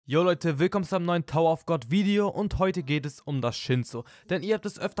Jo Leute, willkommen zu einem neuen Tower of God Video und heute geht es um das Shinsu. Denn ihr habt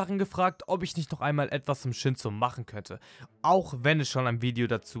des Öfteren gefragt, ob ich nicht noch einmal etwas zum Shinsu machen könnte. Auch wenn es schon ein Video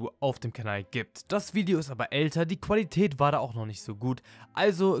dazu auf dem Kanal gibt. Das Video ist aber älter, die Qualität war da auch noch nicht so gut.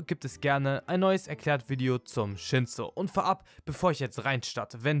 Also gibt es gerne ein neues Erklärt-Video zum Shinsu. Und vorab, bevor ich jetzt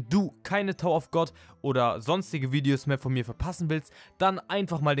reinstarte, wenn du keine Tower of God oder sonstige Videos mehr von mir verpassen willst, dann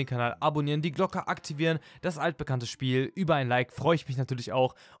einfach mal den Kanal abonnieren, die Glocke aktivieren, das altbekannte Spiel, über ein Like freue ich mich natürlich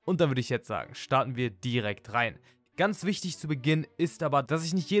auch. Und dann würde ich jetzt sagen, starten wir direkt rein. Ganz wichtig zu Beginn ist aber, dass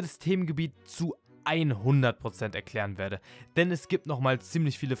ich nicht jedes Themengebiet zu 100% erklären werde, denn es gibt nochmal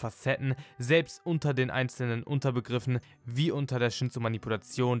ziemlich viele Facetten, selbst unter den einzelnen Unterbegriffen, wie unter der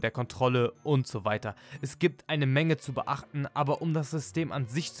Shinsu-Manipulation, der Kontrolle und so weiter. Es gibt eine Menge zu beachten, aber um das System an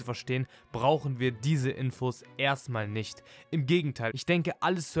sich zu verstehen, brauchen wir diese Infos erstmal nicht. Im Gegenteil, ich denke,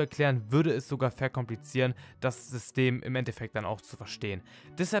 alles zu erklären würde es sogar verkomplizieren, das System im Endeffekt dann auch zu verstehen.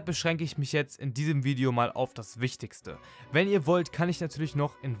 Deshalb beschränke ich mich jetzt in diesem Video mal auf das Wichtigste. Wenn ihr wollt, kann ich natürlich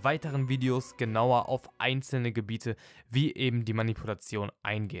noch in weiteren Videos genauer auf einzelne Gebiete wie eben die Manipulation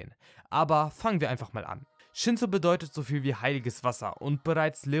eingehen. Aber fangen wir einfach mal an. Shinsu bedeutet so viel wie heiliges Wasser und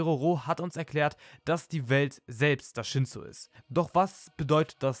bereits Leroro hat uns erklärt, dass die Welt selbst das Shinsu ist. Doch was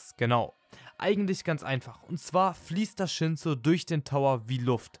bedeutet das genau? Eigentlich ganz einfach, und zwar fließt das Shinsu durch den Tower wie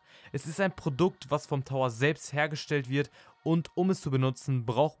Luft. Es ist ein Produkt, was vom Tower selbst hergestellt wird und um es zu benutzen,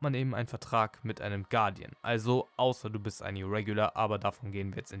 braucht man eben einen Vertrag mit einem Guardian. Also außer du bist ein Irregular, aber davon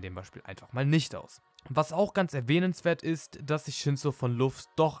gehen wir jetzt in dem Beispiel einfach mal nicht aus. Was auch ganz erwähnenswert ist, dass sich Shinsu von Luft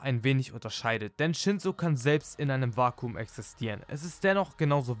doch ein wenig unterscheidet, denn Shinsu kann selbst in einem Vakuum existieren. Es ist dennoch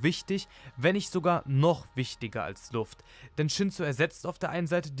genauso wichtig, wenn nicht sogar noch wichtiger als Luft, denn Shinsu ersetzt auf der einen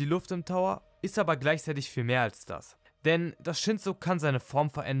Seite die Luft im Tower, ist aber gleichzeitig viel mehr als das. Denn das Shinsu kann seine Form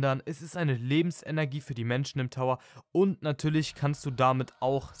verändern, es ist eine Lebensenergie für die Menschen im Tower und natürlich kannst du damit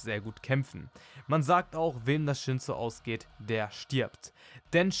auch sehr gut kämpfen. Man sagt auch, wem das Shinsu ausgeht, der stirbt.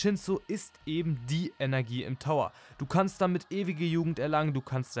 Denn Shinsu ist eben die Energie im Tower. Du kannst damit ewige Jugend erlangen, du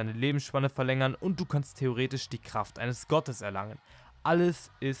kannst deine Lebensspanne verlängern und du kannst theoretisch die Kraft eines Gottes erlangen. Alles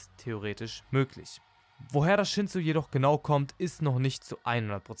ist theoretisch möglich. Woher das Shinsu jedoch genau kommt, ist noch nicht zu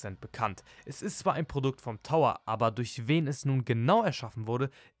 100% bekannt. Es ist zwar ein Produkt vom Tower, aber durch wen es nun genau erschaffen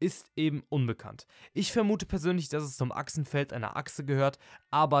wurde, ist eben unbekannt. Ich vermute persönlich, dass es zum Achsenfeld einer Achse gehört,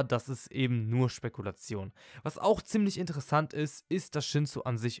 aber das ist eben nur Spekulation. Was auch ziemlich interessant ist, ist, dass Shinsu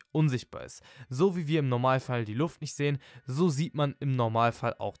an sich unsichtbar ist. So wie wir im Normalfall die Luft nicht sehen, so sieht man im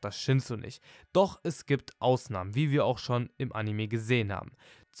Normalfall auch das Shinsu nicht. Doch es gibt Ausnahmen, wie wir auch schon im Anime gesehen haben.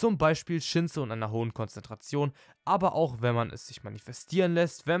 Zum Beispiel Shinsu in einer hohen Konzentration, aber auch wenn man es sich manifestieren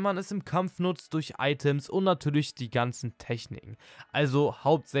lässt, wenn man es im Kampf nutzt durch Items und natürlich die ganzen Techniken. Also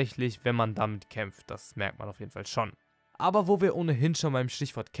hauptsächlich, wenn man damit kämpft, das merkt man auf jeden Fall schon. Aber wo wir ohnehin schon beim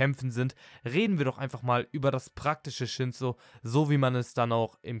Stichwort Kämpfen sind, reden wir doch einfach mal über das praktische Shinsu, so wie man es dann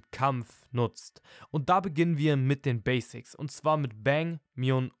auch im Kampf nutzt. Und da beginnen wir mit den Basics, und zwar mit Bang,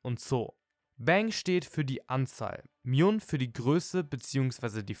 Myun und So. Bang steht für die Anzahl, Myun für die Größe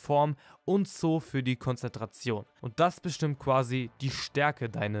bzw. die Form und So für die Konzentration. Und das bestimmt quasi die Stärke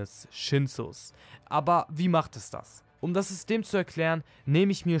deines Shinsus. Aber wie macht es das? Um das System zu erklären,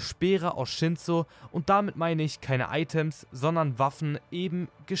 nehme ich mir Speere aus Shinsu und damit meine ich keine Items, sondern Waffen eben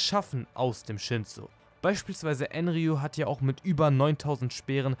geschaffen aus dem Shinsu. Beispielsweise Enryu hat ja auch mit über 9000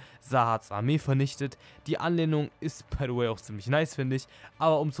 Speeren Sahats Armee vernichtet. Die Anlehnung ist by the way auch ziemlich nice, finde ich.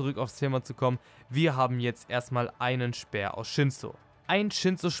 Aber um zurück aufs Thema zu kommen, wir haben jetzt erstmal einen Speer aus Shinsu. Ein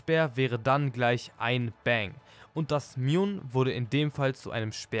Shinsu-Speer wäre dann gleich ein Bang. Und das Myun wurde in dem Fall zu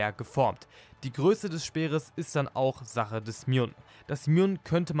einem Speer geformt. Die Größe des Speeres ist dann auch Sache des Myun. Das Myun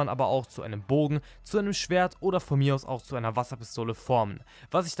könnte man aber auch zu einem Bogen, zu einem Schwert oder von mir aus auch zu einer Wasserpistole formen.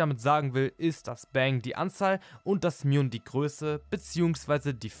 Was ich damit sagen will, ist, dass Bang die Anzahl und das Myun die Größe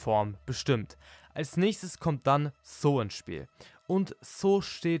bzw. die Form bestimmt. Als nächstes kommt dann So ins Spiel. Und So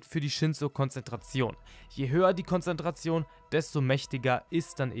steht für die Shinsu-Konzentration. Je höher die Konzentration, desto mächtiger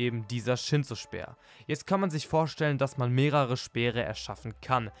ist dann eben dieser Shinsu-Speer. Jetzt kann man sich vorstellen, dass man mehrere Speere erschaffen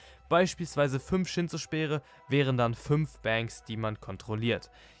kann. Beispielsweise 5 Shinsu-Speere wären dann 5 Bangs, die man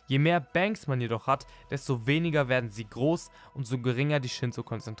kontrolliert. Je mehr Bangs man jedoch hat, desto weniger werden sie groß und so geringer die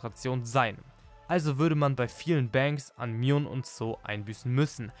Shinsu-Konzentration sein. Also würde man bei vielen Bangs an Myun und So einbüßen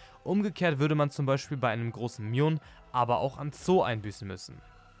müssen. Umgekehrt würde man zum Beispiel bei einem großen Myun aber auch an So einbüßen müssen.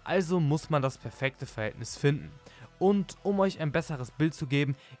 Also muss man das perfekte Verhältnis finden. Und um euch ein besseres Bild zu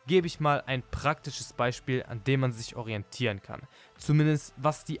geben, gebe ich mal ein praktisches Beispiel, an dem man sich orientieren kann. Zumindest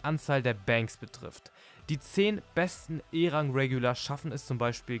was die Anzahl der Bangs betrifft. Die 10 besten E-Rang-Regular schaffen es zum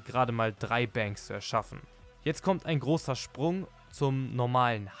Beispiel gerade mal 3 Bangs zu erschaffen. Jetzt kommt ein großer Sprung zum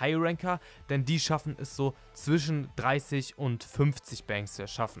normalen High-Ranker, denn die schaffen es so zwischen 30 und 50 Banks zu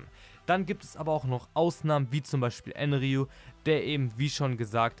erschaffen. Dann gibt es aber auch noch Ausnahmen, wie zum Beispiel Enryu, der eben, wie schon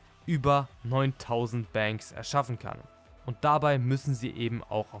gesagt, über 9000 Banks erschaffen kann. Und dabei müssen sie eben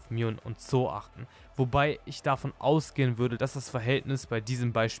auch auf Myun und So achten, wobei ich davon ausgehen würde, dass das Verhältnis bei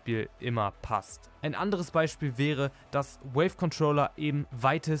diesem Beispiel immer passt. Ein anderes Beispiel wäre, dass Wave Controller eben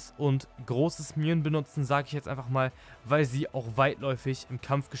weites und großes Myun benutzen, sage ich jetzt einfach mal, weil sie auch weitläufig im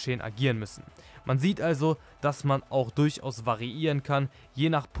Kampfgeschehen agieren müssen. Man sieht also, dass man auch durchaus variieren kann, je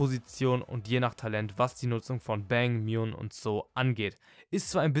nach Position und je nach Talent, was die Nutzung von Bang, Myun und So angeht. Ist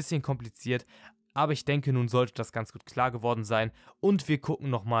zwar ein bisschen kompliziert, aber ich denke, nun sollte das ganz gut klar geworden sein und wir gucken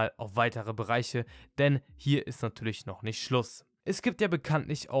nochmal auf weitere Bereiche, denn hier ist natürlich noch nicht Schluss. Es gibt ja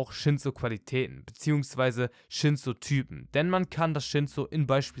bekanntlich auch Shinsu-Qualitäten bzw. Shinsu-Typen, denn man kann das Shinsu in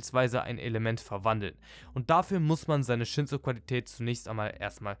beispielsweise ein Element verwandeln und dafür muss man seine Shinsu-Qualität zunächst einmal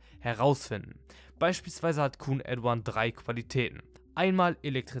erstmal herausfinden. Beispielsweise hat Kun Edwan 3 Qualitäten. Einmal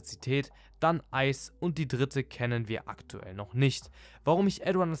Elektrizität, dann Eis und die dritte kennen wir aktuell noch nicht. Warum ich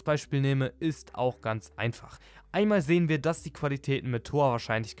Edwan als Beispiel nehme, ist auch ganz einfach. Einmal sehen wir, dass die Qualitäten mit hoher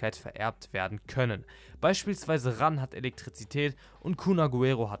Wahrscheinlichkeit vererbt werden können. Beispielsweise Ran hat Elektrizität und Kun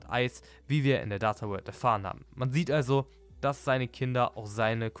Aguero hat Eis, wie wir in der Data World erfahren haben. Man sieht also, dass seine Kinder auch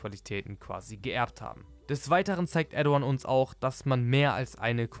seine Qualitäten quasi geerbt haben. Des Weiteren zeigt Edwan uns auch, dass man mehr als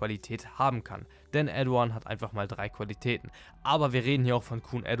eine Qualität haben kann, denn Edwan hat einfach mal 3 Qualitäten. Aber wir reden hier auch von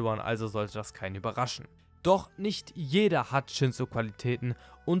Kun Edwan, also sollte das keinen überraschen. Doch nicht jeder hat Shinsu-Qualitäten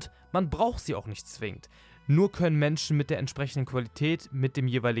und man braucht sie auch nicht zwingend. Nur können Menschen mit der entsprechenden Qualität mit dem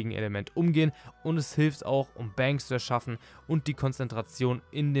jeweiligen Element umgehen und es hilft auch, um Banks zu erschaffen und die Konzentration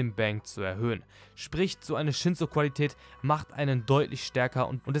in dem Bank zu erhöhen. Sprich, so eine Shinsu-Qualität macht einen deutlich stärker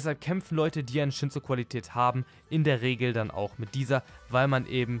und deshalb kämpfen Leute, die eine Shinsu-Qualität haben, in der Regel dann auch mit dieser, weil man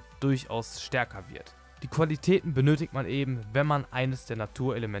eben durchaus stärker wird. Die Qualitäten benötigt man eben, wenn man eines der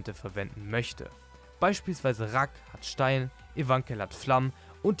Naturelemente verwenden möchte. Beispielsweise Rak hat Stein, Evankel hat Flammen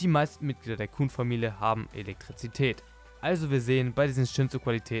und die meisten Mitglieder der Kun-Familie haben Elektrizität. Also wir sehen, bei diesen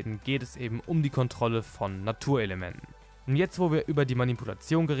Shinsu-Qualitäten geht es eben um die Kontrolle von Naturelementen. Und jetzt, wo wir über die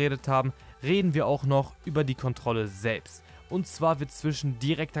Manipulation geredet haben, reden wir auch noch über die Kontrolle selbst. Und zwar wird zwischen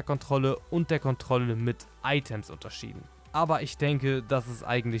direkter Kontrolle und der Kontrolle mit Items unterschieden. Aber ich denke, das ist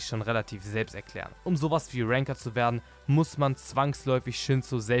eigentlich schon relativ selbsterklärend. Um sowas wie Ranker zu werden, muss man zwangsläufig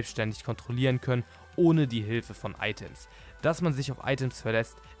Shinsu selbstständig kontrollieren können, ohne die Hilfe von Items. Dass man sich auf Items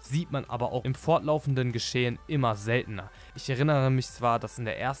verlässt, sieht man aber auch im fortlaufenden Geschehen immer seltener. Ich erinnere mich zwar, dass in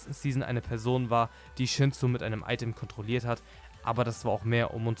der ersten Season eine Person war, die Shinsu mit einem Item kontrolliert hat, aber das war auch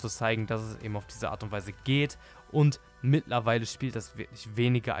mehr, um uns zu zeigen, dass es eben auf diese Art und Weise geht und mittlerweile spielt das wirklich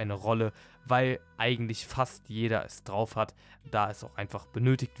weniger eine Rolle, weil eigentlich fast jeder es drauf hat, da es auch einfach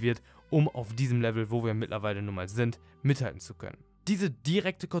benötigt wird, um auf diesem Level, wo wir mittlerweile nun mal sind, mithalten zu können. Diese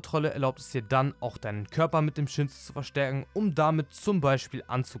direkte Kontrolle erlaubt es dir dann auch deinen Körper mit dem Shinsu zu verstärken, um damit zum Beispiel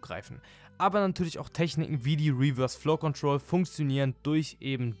anzugreifen. Aber natürlich auch Techniken wie die Reverse Flow Control funktionieren durch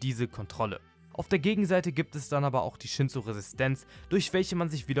eben diese Kontrolle. Auf der Gegenseite gibt es dann aber auch die Shinsu-Resistenz, durch welche man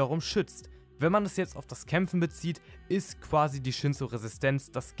sich wiederum schützt. Wenn man es jetzt auf das Kämpfen bezieht, ist quasi die Shinsu-Resistenz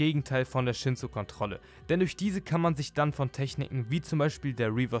das Gegenteil von der Shinsu-Kontrolle, denn durch diese kann man sich dann von Techniken wie zum Beispiel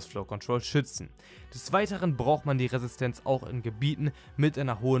der Reverse Flow Control schützen. Des Weiteren braucht man die Resistenz auch in Gebieten mit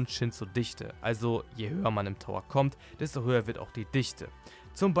einer hohen Shinsu-Dichte, also je höher man im Tower kommt, desto höher wird auch die Dichte.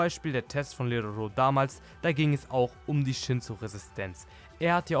 Zum Beispiel der Test von Leroro damals, da ging es auch um die Shinsu-Resistenz.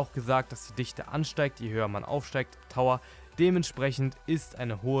 Er hat ja auch gesagt, dass die Dichte ansteigt, je höher man aufsteigt im Tower. Dementsprechend ist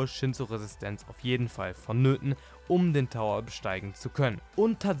eine hohe Shinsu-Resistenz auf jeden Fall vonnöten, um den Tower besteigen zu können.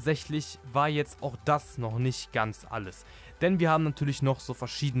 Und tatsächlich war jetzt auch das noch nicht ganz alles. Denn wir haben natürlich noch so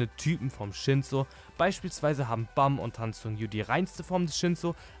verschiedene Typen vom Shinsu. Beispielsweise haben Bam und Hansung-Yu die reinste Form des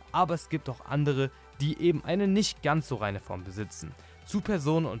Shinsu, aber es gibt auch andere, die eben eine nicht ganz so reine Form besitzen. Zu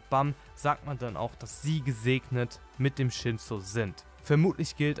Personen und Bam sagt man dann auch, dass sie gesegnet mit dem Shinsu sind.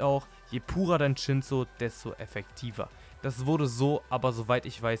 Vermutlich gilt auch, je purer dein Shinsu, desto effektiver. Das wurde so, aber soweit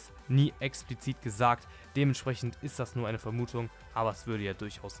ich weiß, nie explizit gesagt. Dementsprechend ist das nur eine Vermutung, aber es würde ja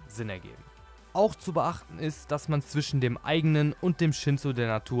durchaus Sinn ergeben. Auch zu beachten ist, dass man zwischen dem eigenen und dem Shinsu der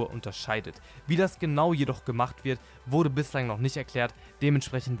Natur unterscheidet. Wie das genau jedoch gemacht wird, wurde bislang noch nicht erklärt.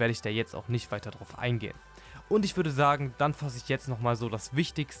 Dementsprechend werde ich da jetzt auch nicht weiter drauf eingehen. Und ich würde sagen, dann fasse ich jetzt nochmal so das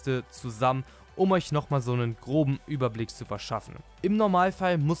Wichtigste zusammen, um euch nochmal so einen groben Überblick zu verschaffen. Im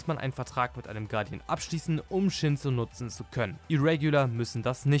Normalfall muss man einen Vertrag mit einem Guardian abschließen, um Shinsu nutzen zu können. Irregular müssen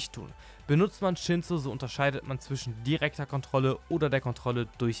das nicht tun. Benutzt man Shinsu, so unterscheidet man zwischen direkter Kontrolle oder der Kontrolle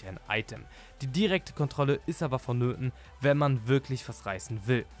durch ein Item. Die direkte Kontrolle ist aber vonnöten, wenn man wirklich was reißen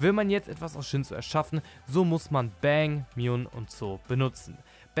will. Will man jetzt etwas aus Shinsu erschaffen, so muss man Bang, Myun und So benutzen.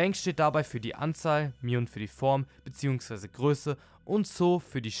 Bang steht dabei für die Anzahl, Myun für die Form bzw. Größe und So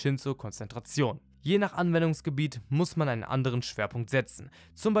für die Shinsu-Konzentration. Je nach Anwendungsgebiet muss man einen anderen Schwerpunkt setzen.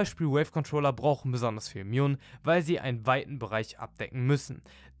 Zum Beispiel Wave-Controller brauchen besonders viel Myun, weil sie einen weiten Bereich abdecken müssen.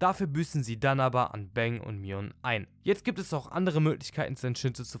 Dafür büßen sie dann aber an Bang und Myun ein. Jetzt gibt es auch andere Möglichkeiten, sein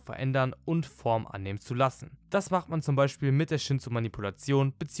Shinsu zu verändern und Form annehmen zu lassen. Das macht man zum Beispiel mit der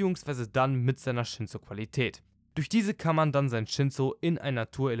Shinsu-Manipulation bzw. dann mit seiner Shinsu-Qualität. Durch diese kann man dann sein Shinsu in ein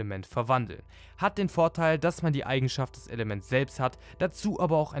Naturelement verwandeln. Hat den Vorteil, dass man die Eigenschaft des Elements selbst hat, dazu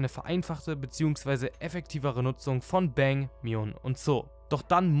aber auch eine vereinfachte bzw. effektivere Nutzung von Bang, Myun und So. Doch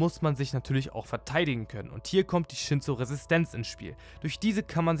dann muss man sich natürlich auch verteidigen können und hier kommt die Shinsu-Resistenz ins Spiel. Durch diese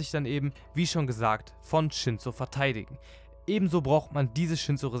kann man sich dann eben, wie schon gesagt, von Shinsu verteidigen. Ebenso braucht man diese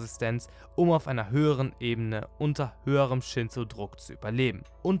Shinsu-Resistenz, um auf einer höheren Ebene unter höherem Shinsu-Druck zu überleben.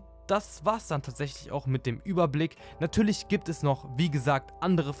 Und das war's dann tatsächlich auch mit dem Überblick. Natürlich gibt es noch, wie gesagt,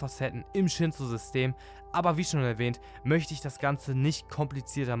 andere Facetten im Shinsu-System, aber wie schon erwähnt, möchte ich das Ganze nicht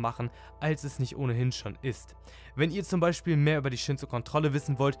komplizierter machen, als es nicht ohnehin schon ist. Wenn ihr zum Beispiel mehr über die Shinsu-Kontrolle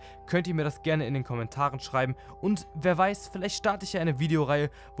wissen wollt, könnt ihr mir das gerne in den Kommentaren schreiben und wer weiß, vielleicht starte ich ja eine Videoreihe,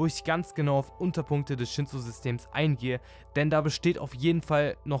 wo ich ganz genau auf Unterpunkte des Shinsu-Systems eingehe, denn da besteht auf jeden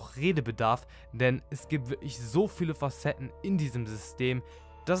Fall noch Redebedarf, denn es gibt wirklich so viele Facetten in diesem System,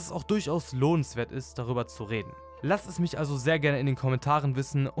 dass es auch durchaus lohnenswert ist, darüber zu reden. Lasst es mich also sehr gerne in den Kommentaren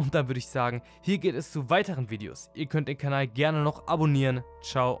wissen und dann würde ich sagen, hier geht es zu weiteren Videos. Ihr könnt den Kanal gerne noch abonnieren.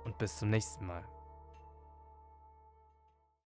 Ciao und bis zum nächsten Mal.